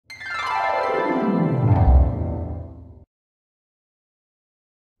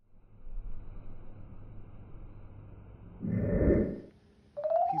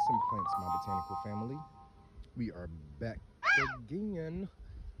botanical family. We are back again.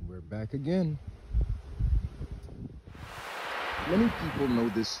 We're back again. Many people know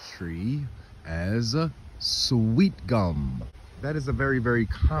this tree as sweet gum. That is a very, very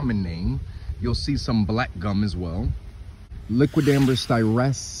common name. You'll see some black gum as well. LIQUIDAMBAR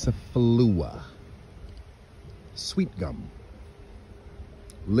STYRACIFLUA. Sweet gum.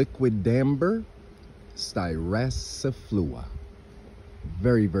 LIQUIDAMBAR STYRACIFLUA.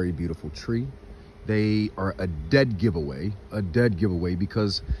 Very, very beautiful tree. They are a dead giveaway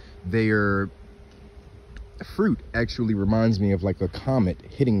because their fruit actually reminds me of like a comet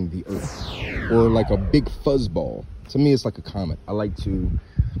hitting the earth, or like a big fuzzball. To me, it's like a comet. I like to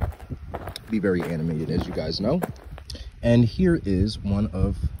be very animated, as you guys know. And here is one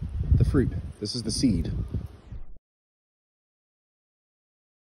of the fruit. This is the seed.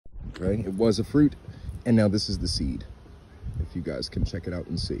 Okay, it was a fruit, and now this is the seed. If you guys can check it out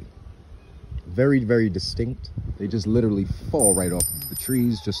and see. Very, very distinct. They just literally fall right off the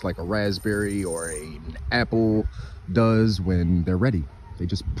trees, just like a raspberry or an apple does when they're ready. They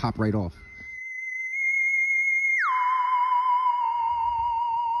just pop right off.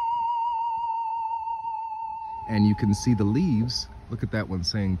 And you can see the leaves. Look at that one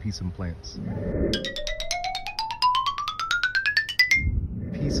saying Peacenplants.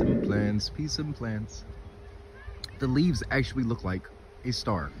 Peacenplants, Peacenplants. The leaves actually look like a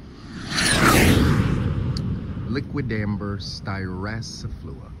star. LIQUIDAMBAR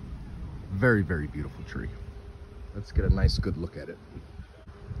STYRACIFLUA. Very, very beautiful tree. Let's get a nice good look at it.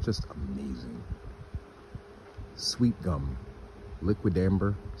 Just amazing. Sweet gum.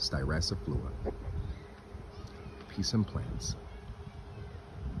 LIQUIDAMBAR STYRACIFLUA. Peacenplants.